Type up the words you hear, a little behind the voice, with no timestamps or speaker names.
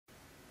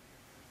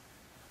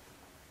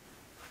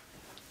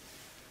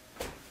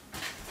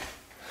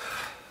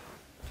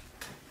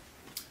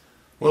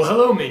Well,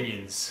 hello,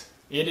 minions.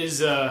 It's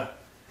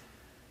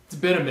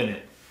been a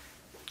minute,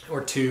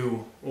 or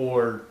 2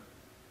 or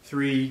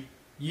 3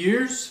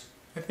 years,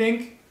 I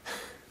think.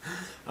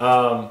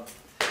 I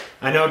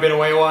know I've been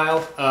away a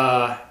while,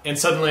 and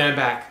suddenly I'm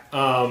back.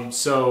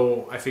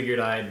 So I figured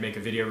I'd make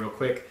a video real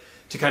quick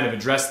to kind of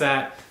address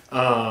that,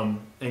 and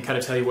kind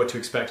of tell you what to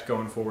expect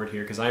going forward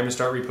here, because I'm going to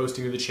start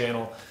reposting to the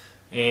channel,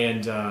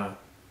 and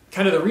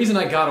kind of the reason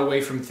I got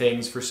away from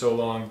things for so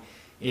long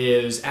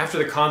is after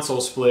the console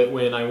split,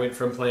 when I went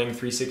from playing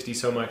 360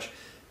 so much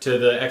to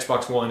the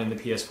Xbox One and the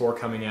PS4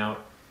 coming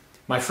out,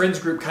 my friends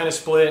group kind of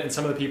split, and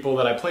some of the people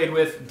that I played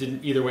with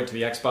either went to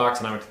the Xbox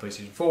and I went to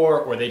PlayStation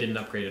 4, or they didn't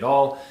upgrade at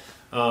all.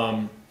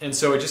 And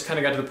so it just kind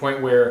of got to the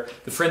point where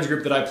the friends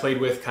group that I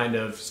played with kind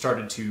of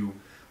started to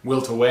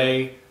wilt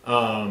away.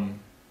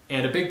 And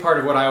a big part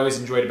of what I always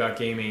enjoyed about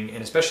gaming,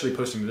 and especially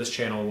posting to this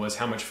channel, was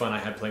how much fun I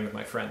had playing with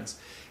my friends.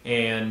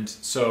 And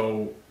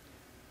so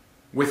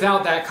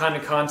without that kind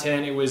of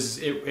content,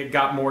 it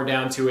got more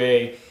down to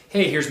a,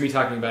 hey, here's me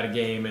talking about a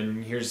game,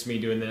 and here's me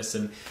doing this,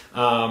 and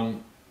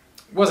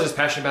wasn't as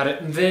passionate about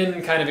it. And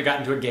then kind of it got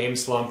into a game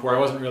slump where I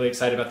wasn't really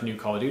excited about the new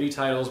Call of Duty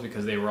titles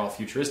because they were all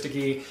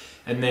futuristic-y.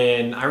 And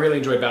then I really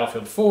enjoyed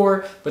Battlefield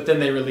 4, but then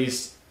they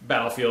released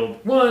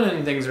Battlefield 1,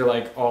 and things are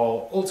like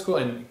all old school,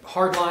 and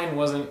Hardline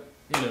wasn't,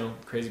 you know,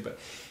 crazy, but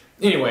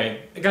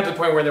anyway, it got to the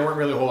point where there weren't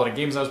really a whole lot of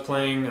games I was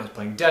playing. I was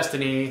playing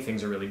Destiny,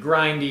 things are really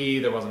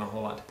grindy, there wasn't a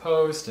whole lot to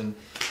post, and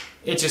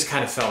it just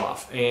kind of fell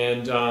off.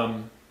 And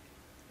I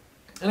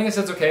guess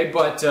that's okay,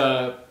 but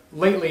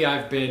lately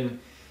I've been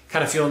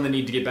kind of feeling the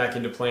need to get back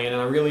into playing,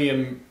 and I really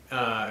am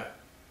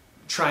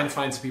trying to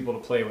find some people to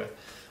play with.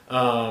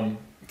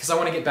 Because I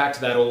want to get back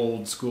to that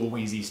old school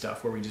Wheezy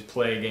stuff where we just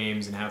play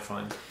games and have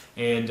fun.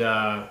 And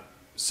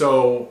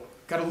so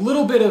got a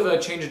little bit of a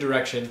change of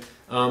direction,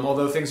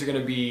 although things are going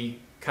to be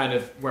kind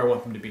of where I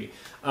want them to be.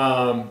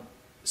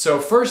 So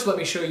first, let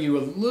me show you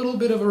a little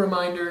bit of a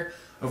reminder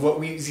of what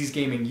Wheezy's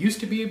gaming used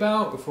to be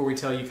about before we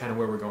tell you kind of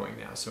where we're going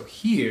now. So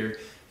here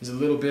is a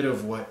little bit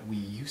of what we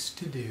used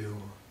to do.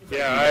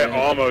 Yeah, I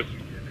almost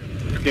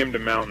skimmed a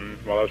mountain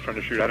while I was trying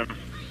to shoot at him.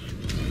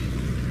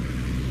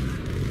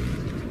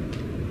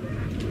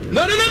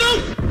 No, no, no,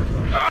 no!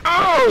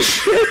 Oh!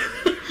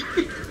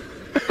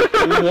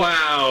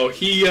 Wow,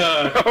 he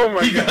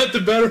got the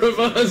better of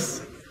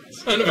us.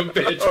 Son of a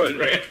bitch.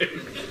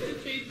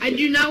 I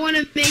do not want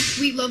to make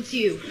sweet love to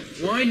you.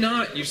 Why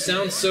not? You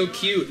sound so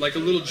cute, like a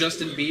little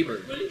Justin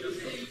Bieber.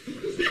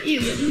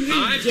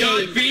 I've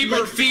got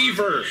Bieber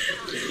fever!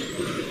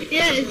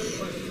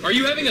 Yes. Are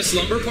you having a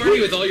slumber party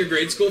with all your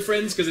grade school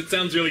friends? Because it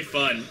sounds really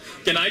fun.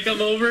 Can I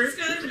come over?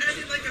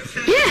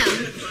 Yeah.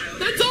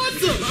 That's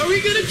awesome! Are we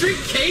gonna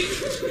drink cake?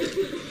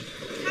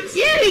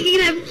 Yeah, we can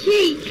have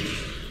cake.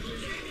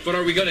 But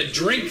are we gonna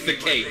drink the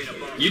cake?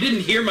 You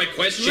didn't hear my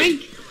question?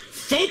 Drink.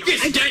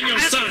 Focus,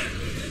 Daniel-san!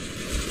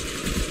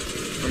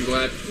 I'm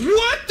glad.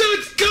 What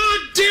the? God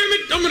damn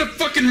it! I'm gonna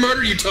fucking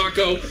murder you,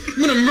 Taco! I'm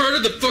gonna murder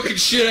the fucking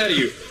shit out of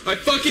you! I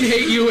fucking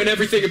hate you and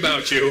everything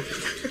about you.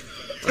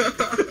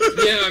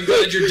 Yeah, I'm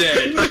glad you're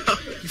dead. You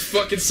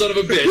fucking son of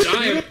a bitch.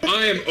 I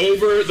am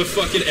over the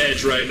fucking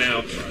edge right now.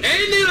 And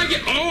then I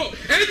get I'm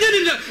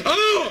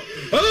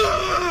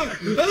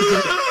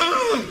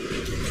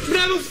gonna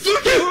have a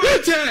fucking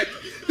heart attack!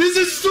 This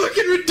is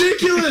fucking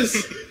ridiculous!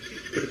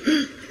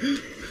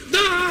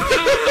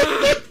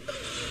 Ah!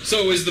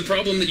 So is the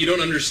problem that you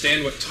don't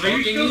understand what talking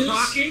is? Are you still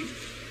talking?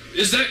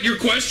 Is that your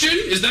question?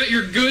 Is that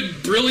your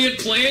good, brilliant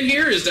plan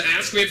here? Is to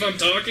ask me if I'm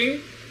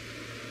talking?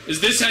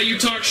 Is this how you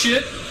talk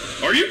shit?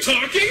 Are you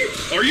talking?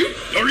 Are you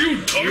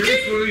talking?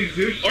 Are you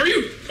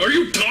talking?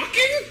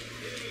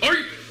 Are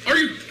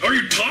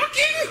you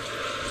talking?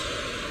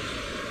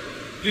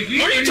 Did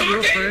you Are you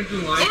talking?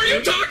 Are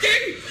you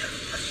talking?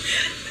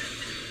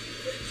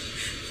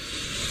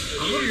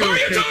 Are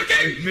you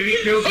talking?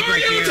 Are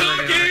you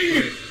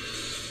talking?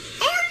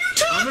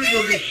 I'm gonna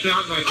go get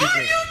shot by people.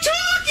 Are you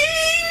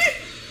talking?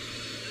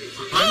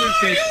 I'm gonna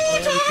take all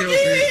the kills.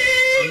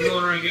 I'm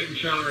going around getting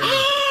shot right now.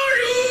 Are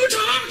you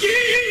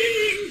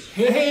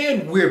talking?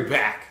 And we're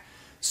back.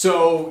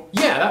 So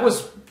yeah, that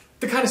was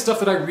the kind of stuff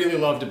that I really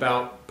loved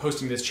about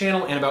posting this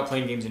channel and about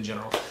playing games in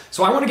general.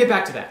 So I want to get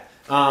back to that.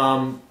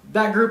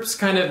 That group's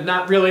kind of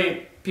not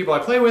really people I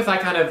play with. I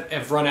kind of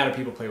have run out of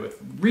people to play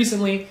with.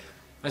 Recently,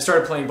 I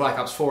started playing Black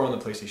Ops 4 on the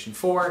PlayStation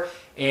 4,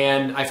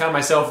 and I found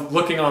myself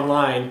looking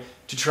online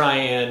to try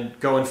and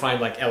go and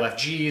find like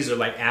LFGs or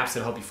like apps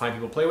that help you find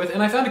people to play with,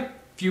 and I found a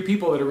few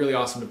people that are really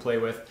awesome to play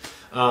with,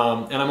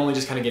 and I'm only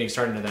just kind of getting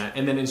started into that.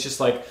 And then it's just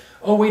like,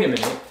 oh wait a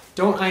minute,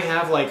 don't I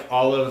have like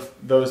all of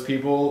those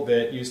people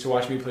that used to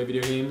watch me play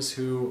video games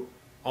who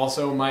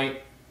also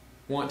might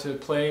want to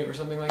play or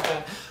something like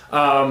that?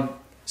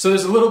 So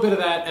there's a little bit of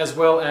that, as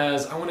well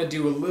as I want to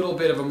do a little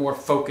bit of a more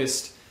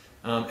focused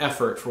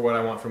effort for what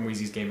I want from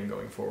Wheezy's gaming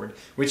going forward,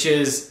 which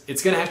is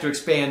it's going to have to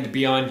expand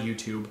beyond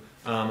YouTube.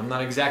 I'm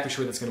not exactly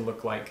sure what that's going to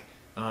look like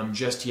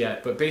just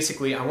yet, but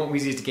basically I want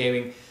Wheezy's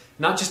gaming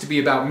not just to be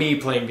about me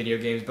playing video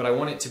games, but I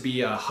want it to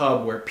be a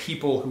hub where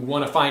people who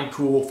want to find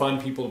cool, fun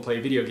people to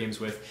play video games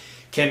with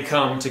can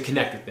come to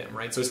connect with them,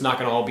 right? So it's not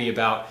going to all be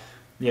about,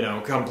 you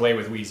know, come play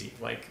with Wheezy,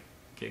 like,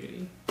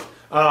 giggity.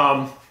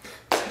 I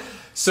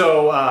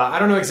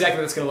don't know exactly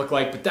what it's going to look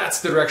like, but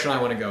that's the direction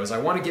I want to go. Is I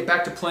want to get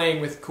back to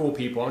playing with cool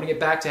people. I want to get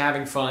back to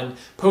having fun,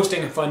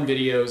 posting fun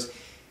videos,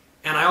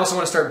 and I also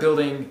want to start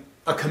building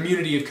a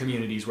community of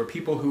communities where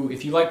people who,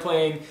 if you like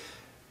playing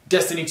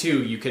Destiny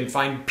 2, you can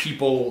find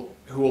people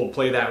who will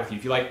play that with you.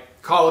 If you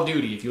like Call of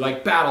Duty, if you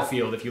like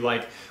Battlefield, if you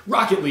like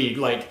Rocket League,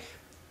 like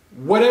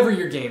whatever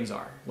your games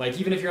are. Like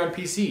even if you're on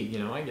PC, you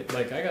know, I got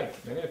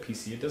a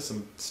PC. It does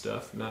some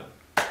stuff, not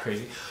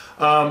crazy.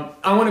 I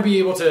want to be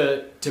able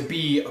to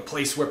be a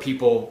place where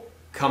people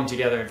come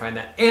together and find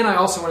that. And I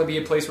also want to be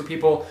a place where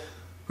people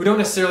who don't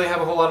necessarily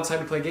have a whole lot of time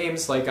to play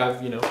games, like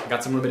I've, you know,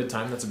 got some limited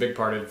time. That's a big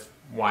part of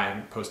why I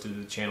posted to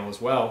the channel as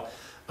well.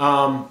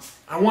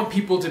 I want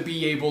people to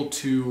be able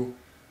to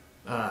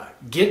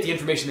get the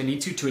information they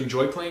need to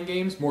enjoy playing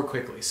games more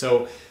quickly.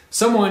 So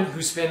someone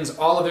who spends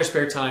all of their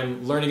spare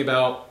time learning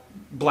about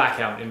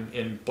Blackout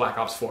in Black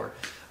Ops 4,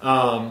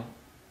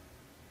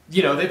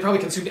 you know, they probably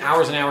consumed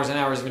hours and hours and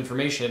hours of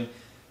information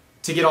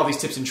to get all these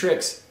tips and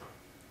tricks.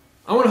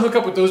 I want to hook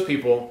up with those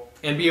people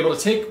and be able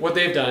to take what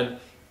they've done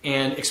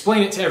and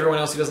explain it to everyone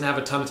else who doesn't have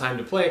a ton of time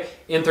to play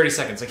in 30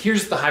 seconds. Like,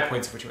 here's the high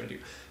points of what you want to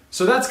do.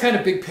 So that's kind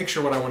of big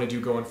picture what I want to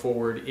do going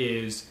forward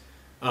is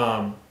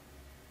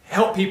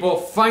help people,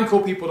 find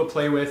cool people to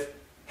play with,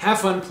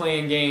 have fun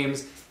playing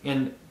games,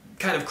 and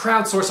kind of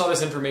crowdsource all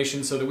this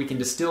information so that we can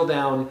distill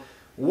down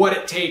what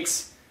it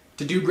takes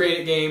to do great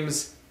at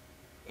games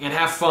and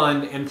have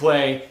fun and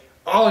play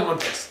all in one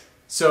place.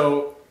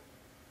 So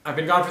I've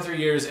been gone for 3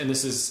 years and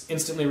this is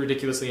instantly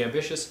ridiculously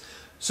ambitious.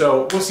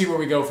 So we'll see where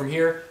we go from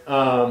here.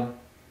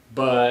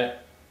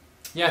 But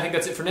yeah, I think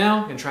that's it for now.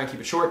 I'm going to try and keep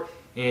it short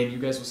and you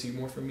guys will see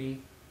more from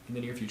me in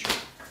the near future.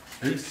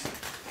 Peace.